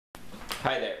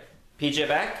Hi there, PJ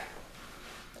back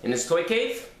in this toy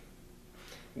cave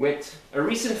with a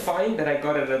recent find that I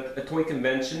got at a toy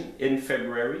convention in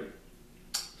February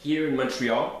here in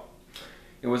Montreal.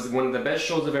 It was one of the best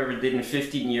shows I've ever did in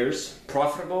 15 years,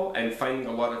 profitable and finding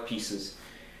a lot of pieces.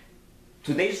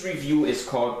 Today's review is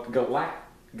called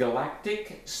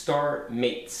Galactic Star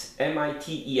Mates,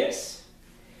 M-I-T-E-S.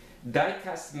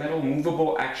 Die-cast metal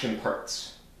movable action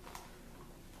parts.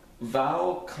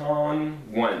 VALCAN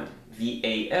 1.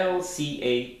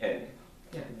 V-A-L-C-A-N.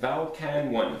 Yeah, VALCAN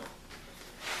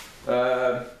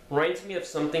 1. Reminds me of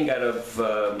something out of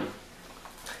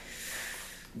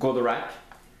Goldorak.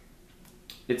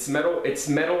 It's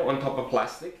metal on top of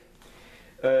plastic.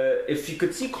 If you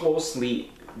could see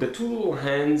closely, the two little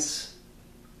hands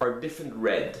are different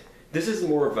red. This is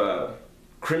more of a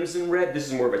crimson red, this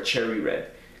is more of a cherry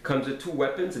red. Comes with two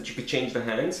weapons that you could change the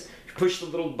hands. You push the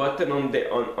little button on the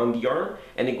arm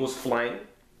and it goes flying.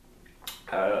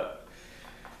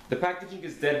 The packaging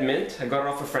is dead mint. I got it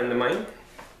off a friend of mine.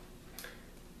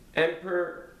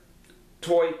 Emperor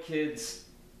Toy Kids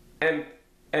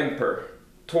Emperor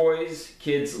Toys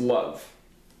Kids Love.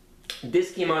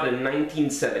 This came out in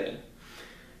 1970.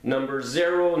 Number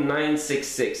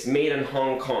 0966, made in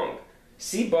Hong Kong.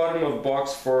 See bottom of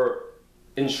box for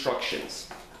instructions.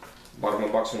 Bottom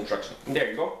of box for instructions.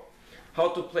 There you go. How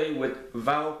to play with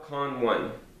VALCAN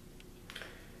 1.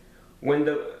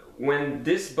 When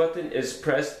this button is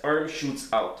pressed, arm shoots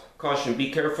out. Caution,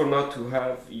 be careful not to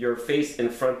have your face in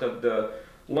front of the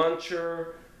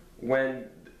launcher when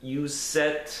you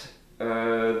set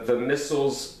the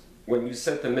missiles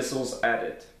at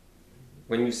it.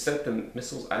 When you set the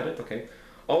missiles at it, okay.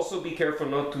 Also be careful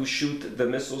not to shoot the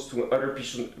missiles to another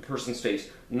person's face.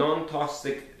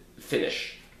 Non-toxic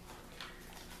finish.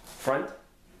 Front.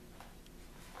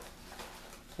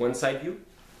 One side view.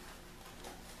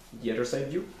 The other side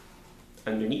view.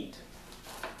 Underneath.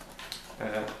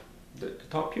 The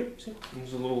top here, see?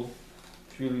 There's a little,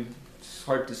 it's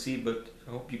hard to see, but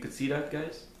I hope you could see that,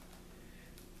 guys.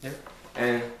 There.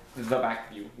 And the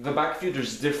back view. The back view,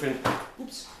 there's different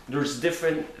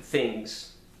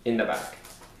things in the back.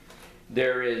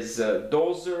 There is a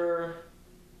dozer,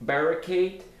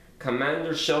 barricade,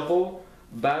 commander shovel,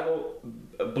 battle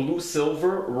blue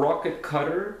silver, rocket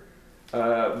cutter,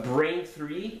 brain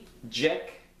 3,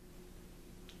 jack,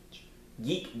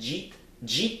 geek, jeet,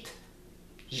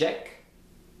 jack,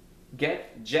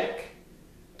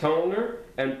 toner,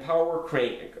 and power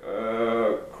craner.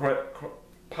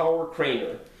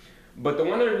 But the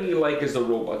one I really like is the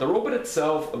robot. The robot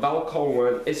itself, VALCAN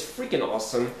 1, is freaking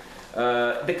awesome.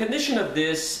 The condition of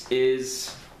this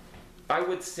is, I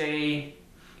would say,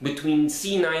 between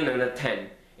C9 and a 10.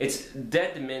 It's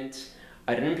dead mint.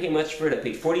 I didn't pay much for it. I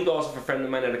paid $40 for a friend of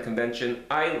mine at a convention.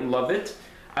 I love it.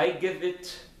 I give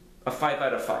it a 5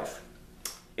 out of 5.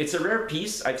 It's a rare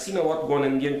piece. I've seen a lot going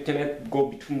on the internet go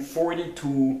between $40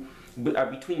 to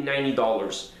between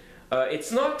 $90.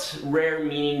 It's not rare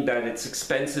meaning that it's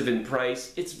expensive in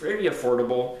price. It's very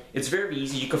affordable. It's very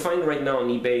easy. You can find it right now on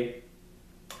eBay.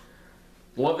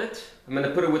 Love it. I'm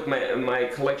gonna put it with my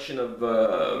collection of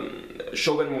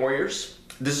Shogun Warriors.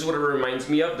 This is what it reminds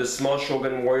me of: the small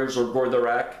Shogun Warriors or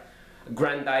Goldorak,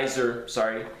 Grandizer,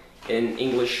 sorry, in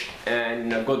English,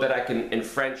 and Goldorak in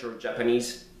French or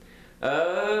Japanese.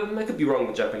 I could be wrong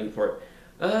with Japanese part.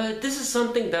 This is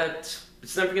something that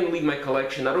it's never going to leave my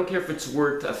collection. I don't care if it's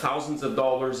worth thousands of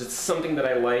dollars. It's something that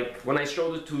I like. When I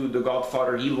showed it to the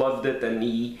Godfather, he loved it, and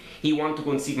he wanted to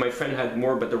go and see if my friend had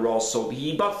more, but they were all sold.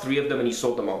 He bought 3 of them and he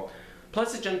sold them all.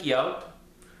 Plus the junkie out.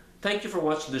 Thank you for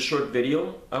watching this short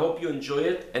video. I hope you enjoy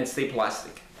it and stay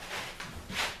plastic.